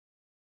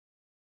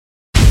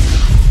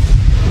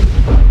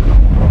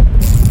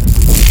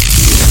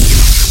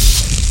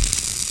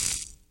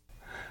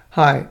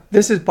Hi,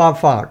 this is Bob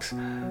Fox.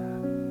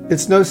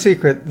 It's no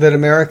secret that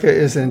America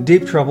is in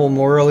deep trouble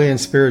morally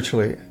and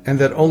spiritually, and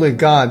that only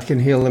God can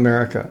heal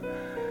America.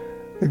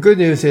 The good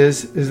news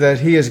is that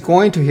He is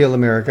going to heal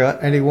America,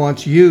 and He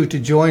wants you to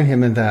join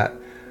Him in that.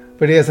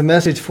 But He has a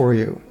message for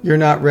you. You're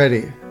not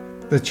ready.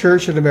 The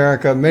church in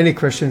America, many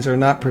Christians are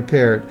not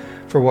prepared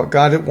for what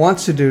God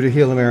wants to do to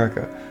heal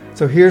America.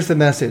 So here's the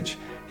message.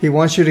 He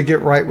wants you to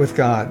get right with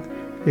God.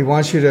 He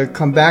wants you to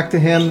come back to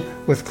Him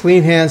with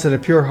clean hands and a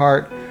pure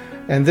heart.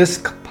 And this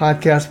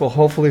podcast will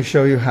hopefully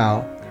show you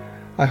how.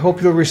 I hope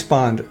you'll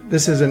respond.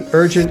 This is an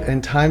urgent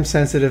and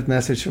time-sensitive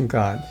message from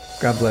God.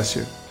 God bless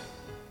you.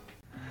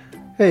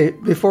 Hey,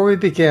 before we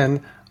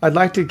begin, I'd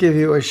like to give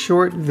you a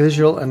short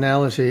visual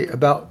analogy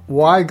about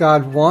why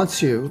God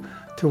wants you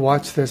to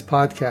watch this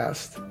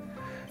podcast.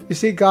 You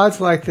see, God's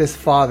like this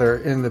father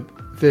in the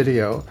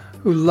video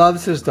who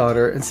loves his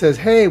daughter and says,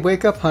 "Hey,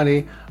 wake up,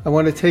 honey. I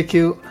want to take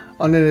you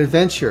on an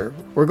adventure.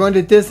 We're going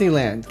to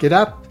Disneyland. Get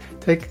up.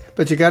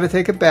 But you got to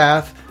take a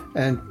bath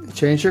and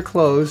change your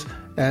clothes,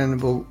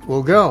 and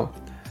we'll go."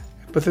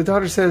 But the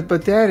daughter says,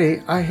 "But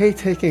Daddy, I hate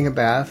taking a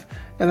bath,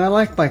 and I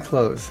like my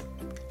clothes.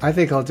 I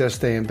think I'll just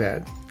stay in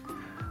bed."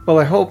 Well,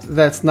 I hope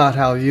that's not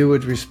how you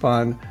would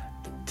respond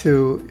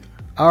to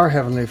our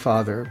Heavenly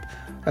Father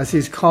as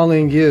He's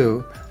calling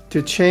you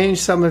to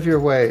change some of your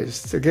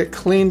ways, to get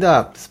cleaned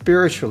up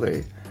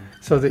spiritually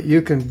so that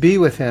you can be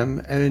with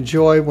Him and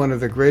enjoy one of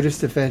the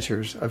greatest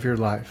adventures of your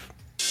life.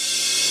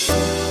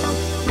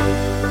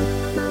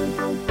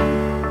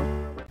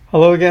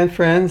 Hello again,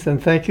 friends,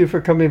 and thank you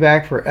for coming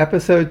back for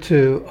episode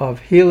 2 of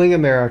Healing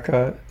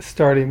America,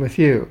 Starting With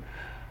You.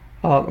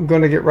 I'm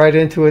going to get right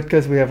into it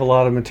because we have a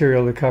lot of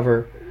material to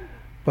cover.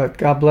 But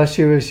God bless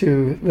you as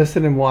you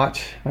listen and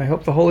watch. I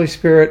hope the Holy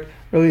Spirit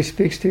really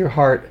speaks to your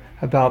heart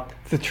about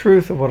the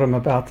truth of what I'm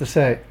about to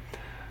say.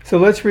 So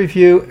let's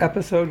review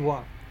episode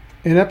 1.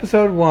 In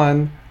episode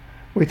 1,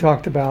 we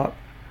talked about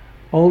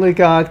only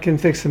God can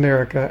fix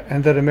America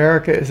and that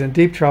America is in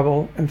deep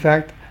trouble. In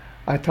fact,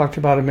 I talked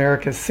about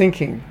America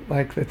sinking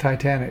like the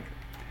Titanic.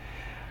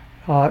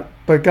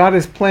 But God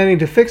is planning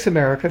to fix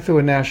America through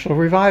a national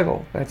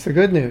revival. That's the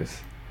good news.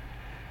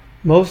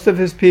 Most of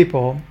His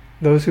people,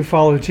 those who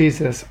follow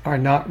Jesus, are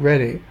not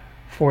ready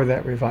for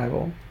that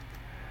revival.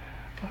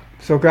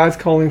 So God's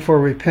calling for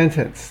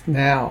repentance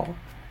now.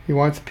 He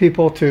wants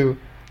people to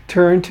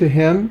turn to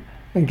Him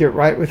and get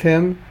right with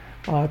Him,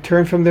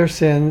 turn from their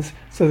sins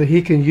so that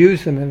He can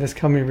use them in this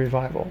coming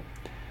revival.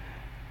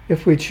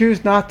 If we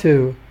choose not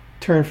to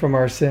turn from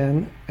our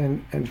sin,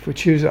 and if we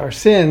choose our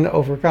sin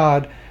over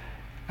God,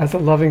 as a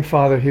loving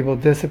Father, He will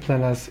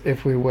discipline us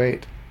if we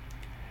wait.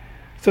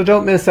 So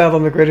don't miss out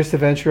on the greatest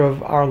adventure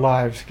of our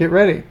lives. Get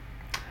ready.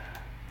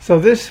 So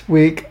this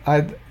week,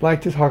 I'd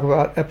like to talk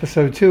about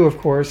episode 2, of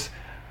course,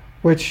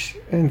 which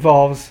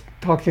involves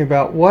talking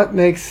about what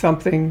makes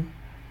something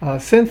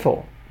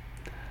sinful.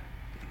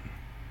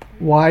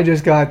 Why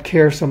does God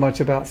care so much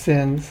about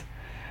sins?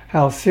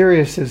 How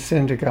serious is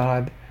sin to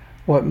God?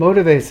 What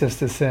motivates us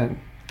to sin?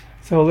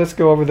 So let's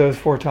go over those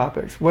 4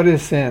 topics. What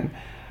is sin?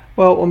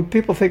 Well, when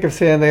people think of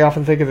sin, they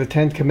often think of the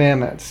 10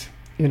 Commandments.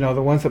 You know,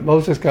 the ones that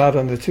Moses got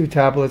on the 2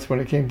 tablets when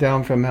it came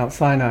down from Mount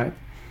Sinai.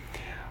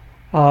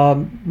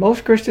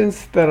 Most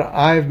Christians that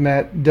I've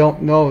met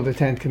don't know the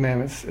 10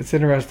 Commandments. It's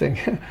interesting.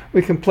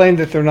 We complain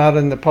that they're not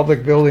in the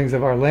public buildings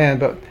of our land,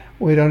 but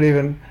we don't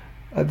even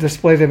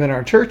display them in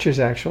our churches,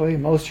 actually,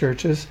 most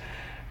churches,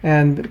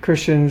 and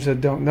Christians that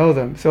don't know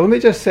them. So let me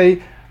just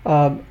say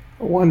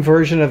one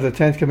version of the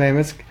 10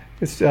 Commandments.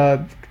 It's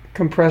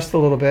compressed a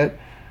little bit,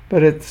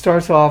 but it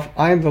starts off,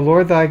 "I am the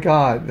Lord thy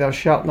God, thou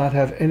shalt not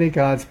have any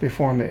gods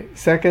before me."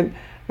 Second,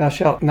 "Thou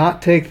shalt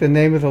not take the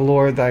name of the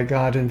Lord thy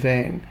God in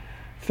vain."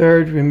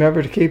 Third,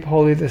 "Remember to keep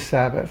holy the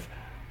Sabbath."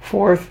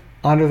 Fourth,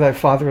 "Honor thy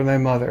father and thy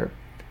mother."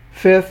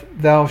 Fifth,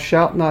 "Thou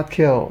shalt not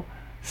kill."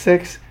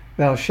 Sixth,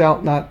 "Thou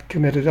shalt not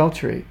commit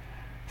adultery."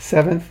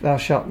 Seventh, "Thou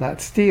shalt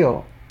not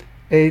steal."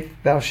 Eighth,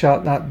 "Thou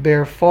shalt not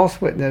bear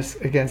false witness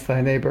against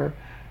thy neighbor."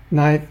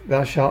 Ninth,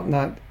 "Thou shalt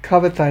not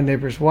covet thy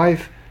neighbor's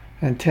wife."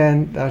 And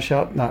 10, "Thou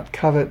shalt not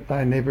covet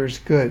thy neighbor's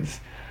goods."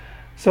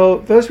 So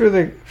those were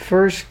the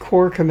first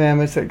core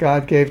commandments that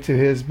God gave to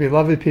His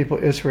beloved people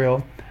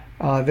Israel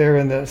there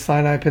in the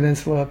Sinai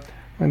Peninsula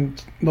when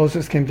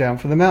Moses came down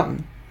from the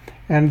mountain.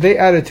 And they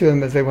added to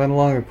them as they went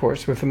along, of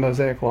course, with the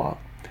Mosaic Law.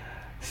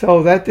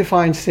 So that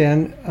defines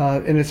sin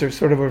in its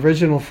sort of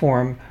original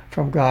form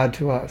from God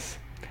to us.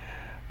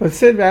 But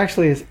sin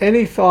actually is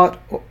any thought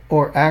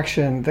or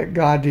action that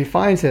God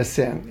defines as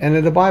sin. And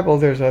in the Bible,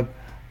 there's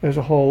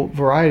a whole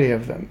variety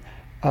of them.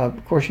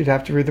 Of course, you'd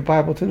have to read the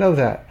Bible to know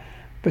that.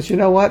 But you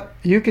know what?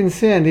 You can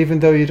sin even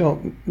though you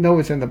don't know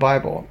it's in the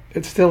Bible.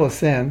 It's still a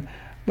sin.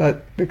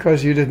 But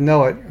because you didn't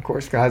know it, of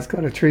course, God's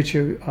going to treat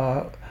you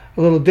a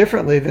little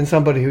differently than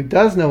somebody who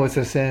does know it's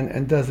a sin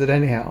and does it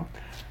anyhow.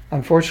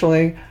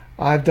 Unfortunately,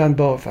 I've done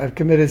both. I've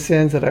committed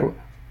sins that I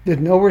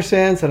didn't know were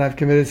sins, and I've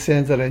committed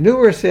sins that I knew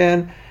were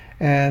sin.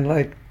 And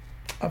like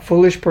a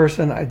foolish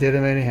person, I did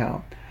them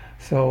anyhow.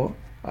 So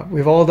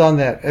we've all done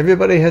that.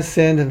 Everybody has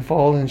sinned and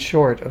fallen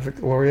short of the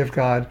glory of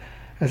God.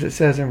 as it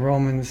says in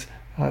Romans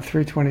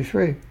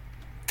 3:23.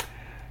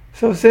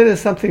 So sin is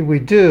something we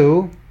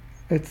do.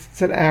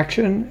 It's an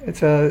action.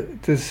 It's a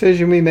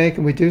decision we make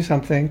and we do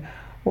something.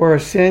 Or a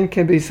sin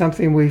can be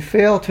something we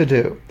fail to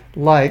do,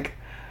 like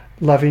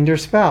loving your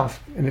spouse.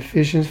 In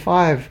Ephesians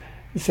 5,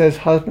 it says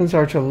husbands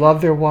are to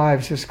love their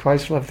wives as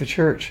Christ loved the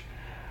church.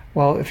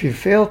 Well, if you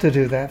fail to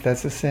do that,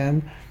 that's a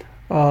sin.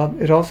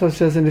 It also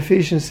says in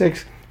Ephesians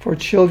 6, for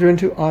children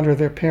to honor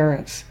their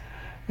parents.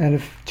 And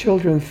if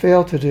children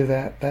fail to do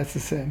that, that's a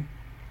sin.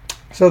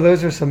 So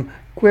those are some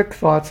quick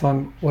thoughts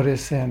on what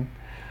is sin.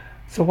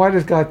 So why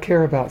does God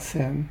care about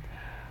sin?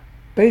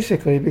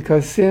 Basically,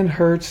 because sin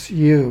hurts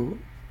you,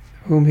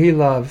 whom he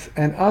loves,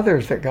 and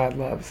others that God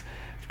loves.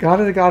 God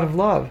is a God of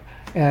love.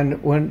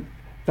 And when,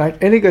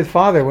 like any good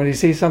father, when he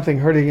sees something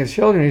hurting his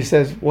children, he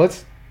says,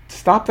 let's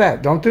stop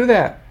that. Don't do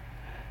that.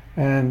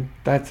 And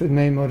that's the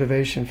main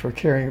motivation for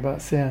caring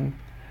about sin.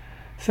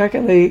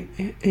 Secondly,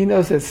 he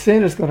knows that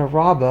sin is going to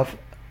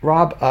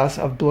rob us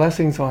of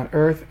blessings on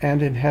earth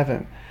and in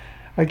heaven.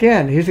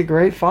 Again, he's a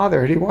great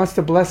father, and he wants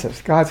to bless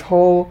us. God's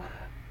whole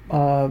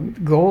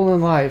goal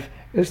in life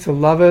is to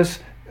love us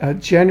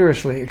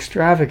generously,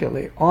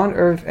 extravagantly, on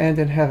earth and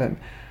in heaven.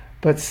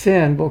 But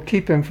sin will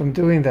keep him from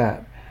doing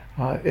that.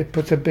 It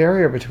puts a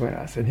barrier between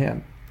us and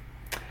him.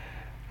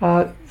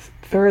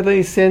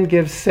 Thirdly, sin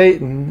gives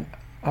Satan,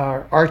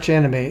 our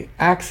archenemy,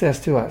 access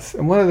to us.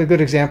 And one of the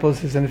good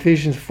examples is in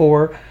Ephesians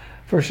 4,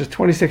 verses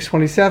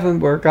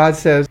 26-27, where God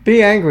says,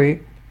 be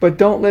angry, but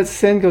don't let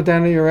sin go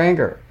down in your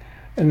anger.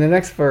 And the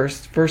next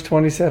verse, verse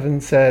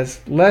 27,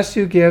 says, lest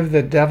you give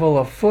the devil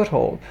a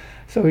foothold.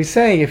 So he's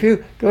saying, if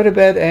you go to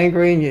bed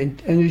angry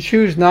and you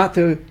choose not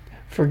to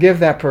forgive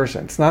that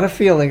person, it's not a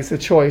feeling, it's a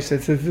choice,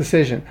 it's a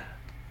decision.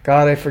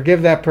 God, I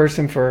forgive that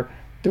person for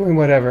doing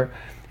whatever.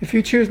 If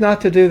you choose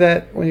not to do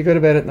that when you go to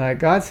bed at night,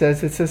 God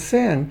says it's a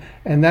sin,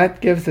 and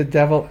that gives the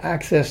devil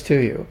access to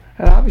you.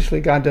 And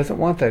obviously God doesn't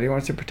want that. He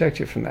wants to protect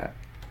you from that.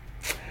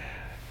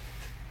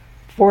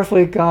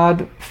 Fourthly,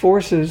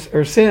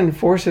 sin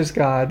forces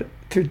God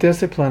to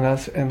discipline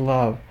us in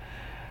love.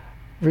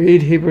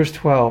 Read Hebrews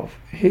 12.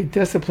 He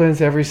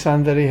disciplines every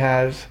son that he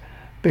has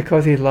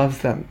because he loves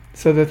them,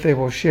 so that they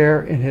will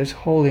share in his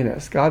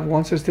holiness. God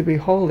wants us to be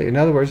holy. In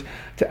other words,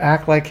 to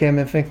act like him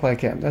and think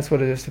like him. That's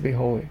what it is to be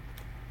holy.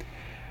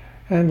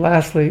 And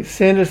lastly,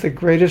 sin is the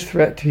greatest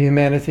threat to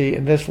humanity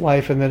in this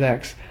life and the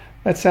next.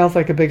 That sounds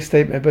like a big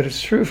statement, but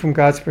it's true from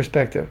God's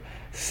perspective.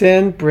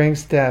 Sin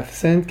brings death.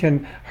 Sin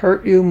can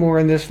hurt you more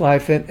in this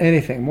life than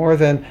anything, more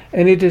than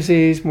any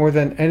disease, more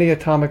than any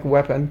atomic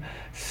weapon.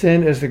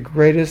 Sin is the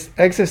greatest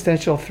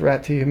existential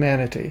threat to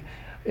humanity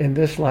in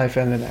this life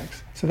and the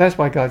next. So that's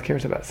why God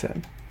cares about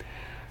sin.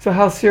 So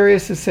how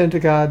serious is sin to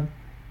God?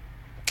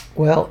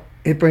 Well,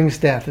 it brings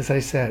death, as I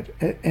said,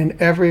 in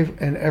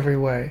every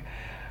way.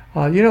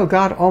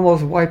 God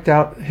almost wiped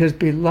out his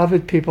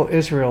beloved people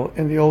Israel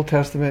in the Old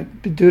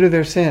Testament due to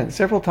their sins.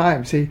 Several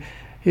times he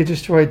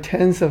destroyed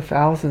tens of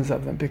thousands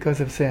of them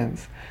because of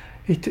sins.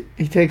 He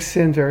takes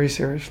sin very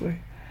seriously.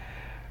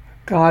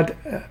 God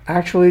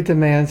actually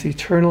demands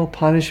eternal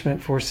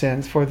punishment for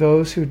sins for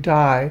those who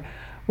die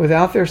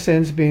without their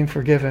sins being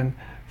forgiven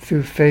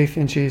through faith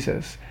in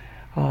Jesus.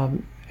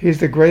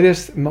 He's the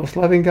greatest, most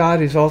loving God.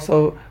 He's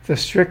also the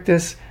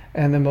strictest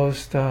and the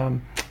most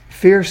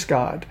fierce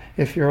God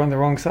if you're on the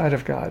wrong side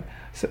of God.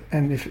 So,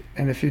 and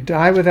if you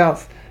die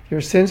without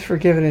your sins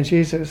forgiven in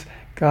Jesus,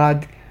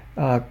 God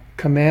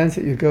commands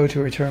that you go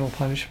to eternal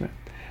punishment.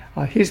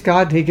 He's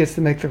God and he gets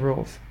to make the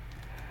rules.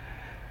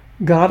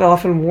 God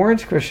often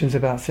warns Christians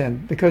about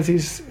sin because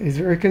he's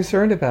very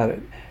concerned about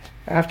it.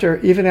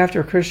 Even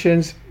after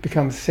Christians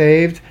become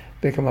saved,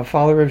 become a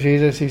follower of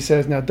Jesus, he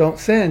says, now don't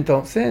sin,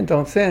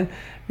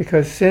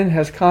 because sin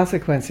has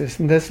consequences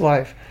in this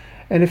life.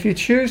 And if you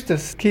choose to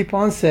keep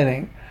on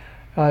sinning,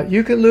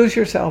 you could lose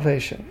your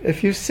salvation.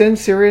 If you sin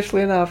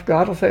seriously enough,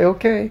 God will say,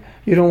 okay,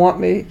 you don't want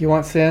me, you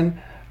want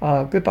sin,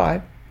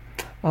 goodbye.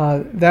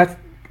 That's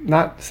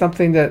not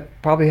something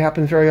that probably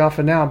happens very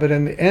often now, but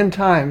in the end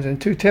times, in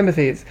 2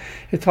 Timothy,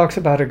 it talks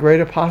about a great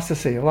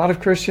apostasy. A lot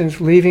of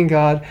Christians leaving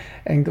God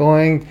and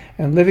going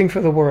and living for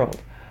the world.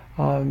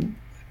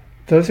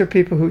 Those are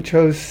people who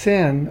chose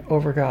sin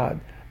over God.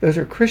 Those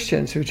are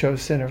Christians who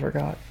chose sin over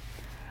God.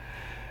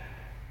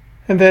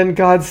 And then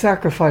God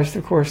sacrificed,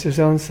 of course, his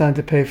own son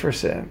to pay for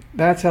sin.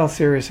 That's how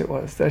serious it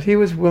was, that he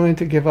was willing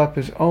to give up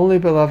his only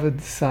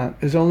beloved son,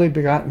 his only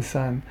begotten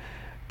son,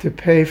 to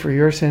pay for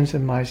your sins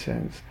and my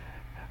sins.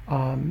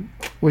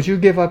 Would you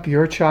give up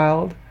your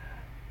child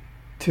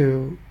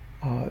to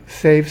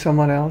save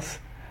someone else?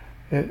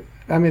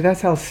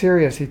 That's how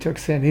serious he took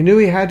sin. He knew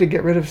he had to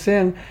get rid of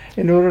sin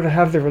in order to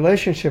have the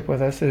relationship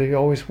with us that he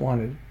always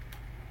wanted.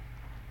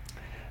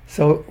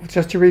 So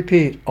just to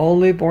repeat,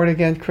 only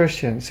born-again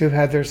Christians who've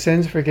had their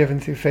sins forgiven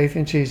through faith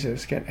in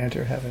Jesus can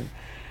enter heaven.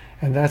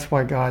 And that's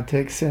why God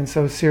takes sin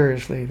so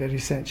seriously that he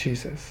sent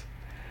Jesus.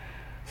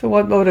 So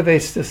what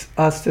motivates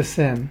us to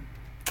sin?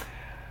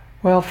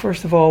 Well,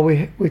 first of all,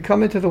 we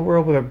come into the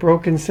world with a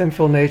broken,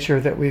 sinful nature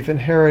that we've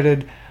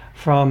inherited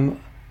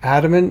from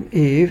Adam and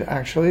Eve.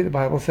 Actually, the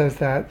Bible says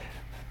that.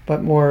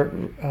 but more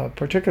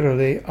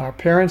particularly, our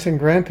parents and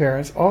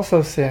grandparents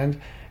also sinned,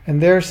 and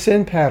their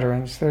sin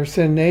patterns, their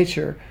sin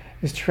nature,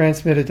 is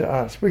transmitted to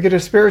us. We get a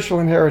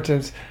spiritual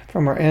inheritance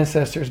from our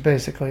ancestors,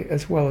 basically,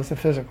 as well as a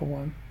physical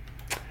one.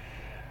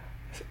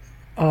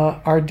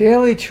 Our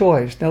daily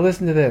choice, now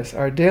listen to this,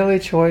 our daily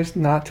choice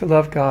not to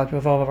love God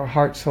with all of our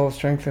heart, soul,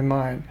 strength, and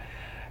mind,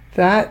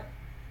 that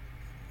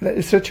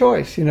it's a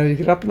choice. You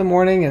get up in the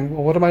morning and,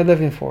 well, what am I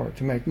living for?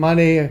 To make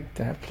money,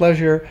 to have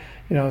pleasure,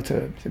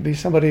 to be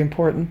somebody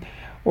important?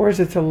 Or is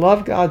it to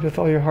love God with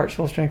all your heart,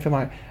 soul, strength, and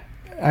mind?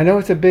 I know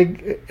it's a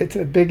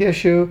big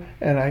issue,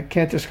 and I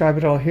can't describe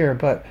it all here,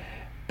 but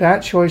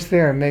that choice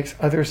there makes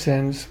other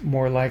sins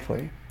more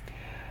likely.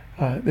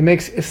 It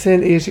makes a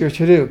sin easier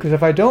to do, because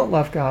if I don't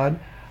love God,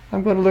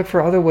 I'm going to look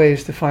for other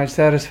ways to find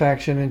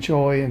satisfaction and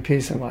joy and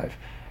peace in life.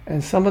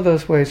 And some of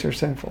those ways are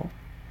sinful.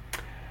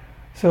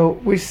 So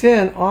we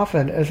sin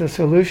often as a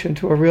solution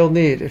to a real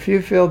need. If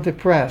you feel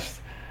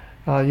depressed,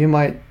 you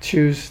might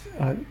choose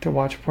to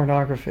watch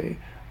pornography,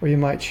 or you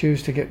might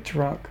choose to get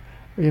drunk,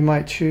 or you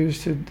might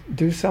choose to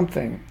do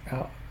something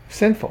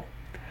sinful.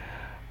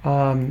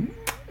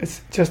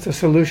 It's just a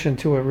solution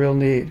to a real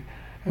need.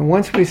 And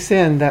once we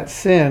sin, that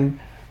sin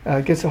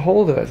gets a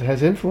hold of us,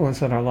 has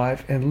influence on our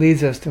life, and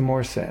leads us to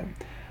more sin.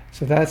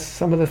 So that's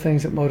some of the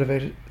things that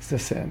motivate us to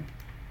sin.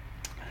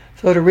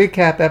 So to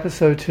recap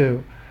episode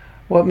 2,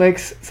 what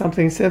makes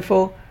something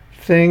sinful?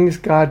 Things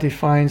God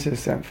defines as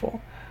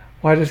sinful.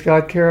 Why does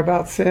God care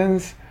about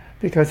sins?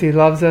 Because he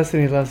loves us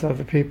and he loves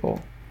other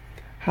people.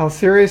 How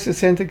serious is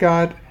sin to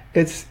God?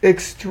 It's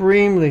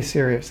extremely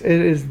serious. It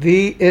is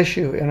the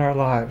issue in our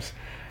lives.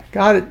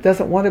 God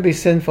doesn't want to be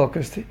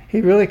sin-focused.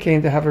 He really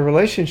came to have a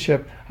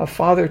relationship, a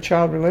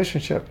father-child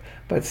relationship.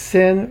 But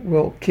sin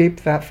will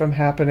keep that from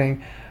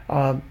happening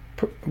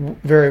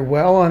very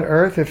well on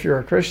earth if you're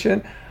a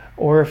Christian,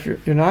 or if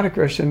you're not a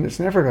Christian, it's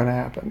never going to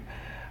happen.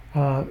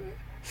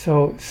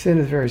 So sin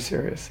is very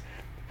serious.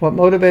 What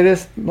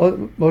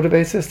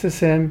motivates us to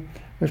sin?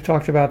 We've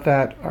talked about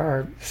that.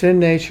 Our sin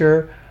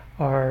nature,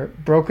 our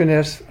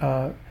brokenness,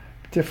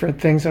 different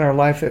things in our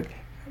life that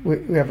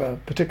we have a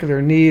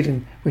particular need,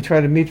 and we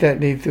try to meet that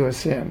need through a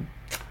sin.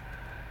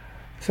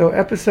 So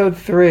episode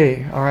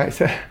 3, all right,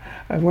 so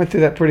I went through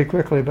that pretty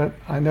quickly, but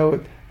I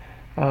know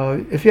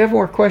if you have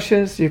more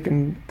questions, you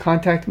can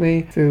contact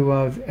me through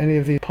any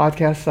of the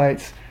podcast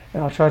sites,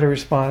 and I'll try to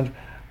respond.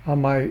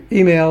 My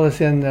email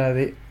is in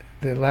the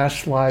last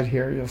slide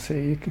here. You'll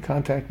see you can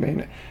contact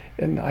me,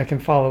 and I can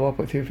follow up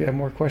with you if you have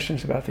more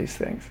questions about these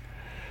things.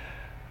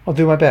 I'll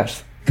do my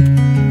best.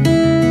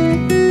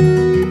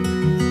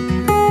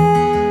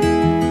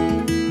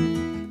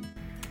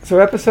 So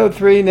episode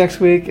 3 next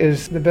week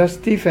is the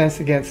best defense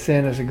against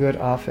sin is a good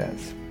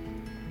offense.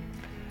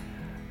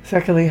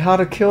 Secondly, how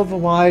to kill the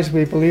lies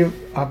we believe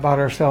about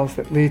ourselves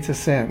that lead to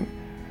sin.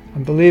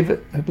 And believe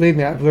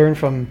me, I've learned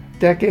from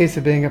decades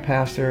of being a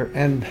pastor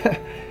and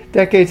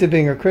decades of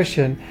being a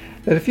Christian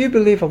that if you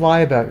believe a lie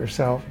about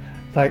yourself,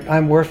 like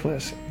I'm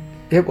worthless,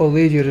 it will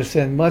lead you to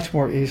sin much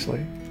more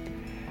easily.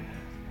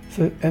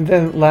 So, and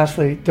then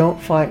lastly,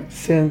 don't fight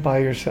sin by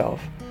yourself.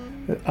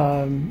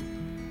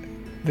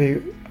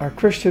 Our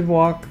Christian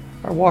walk,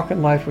 our walk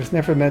in life was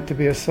never meant to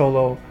be a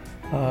solo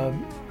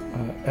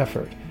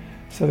effort.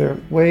 So there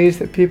are ways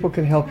that people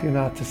can help you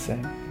not to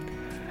sin.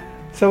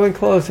 So in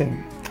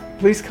closing,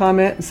 please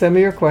comment and send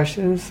me your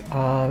questions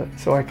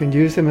so I can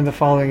use them in the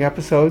following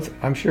episodes.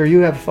 I'm sure you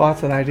have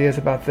thoughts and ideas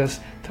about this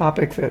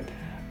topic that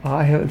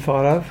I haven't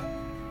thought of.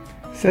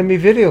 Send me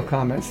video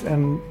comments,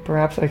 and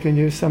perhaps I can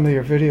use some of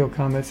your video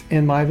comments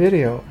in my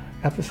video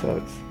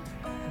episodes.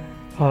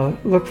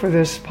 Look for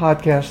this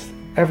podcast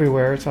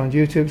everywhere. It's on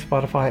YouTube,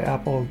 Spotify,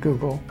 Apple,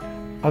 Google,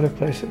 other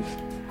places.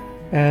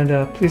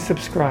 And please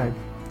subscribe.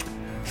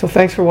 So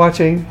thanks for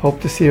watching.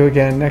 Hope to see you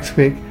again next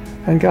week.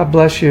 And God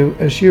bless you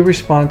as you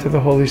respond to the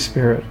Holy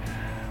Spirit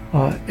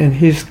in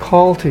His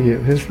call to you,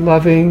 His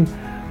loving,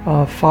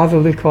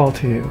 fatherly call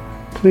to you.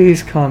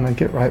 Please come and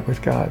get right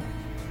with God.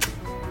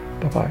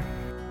 Bye-bye.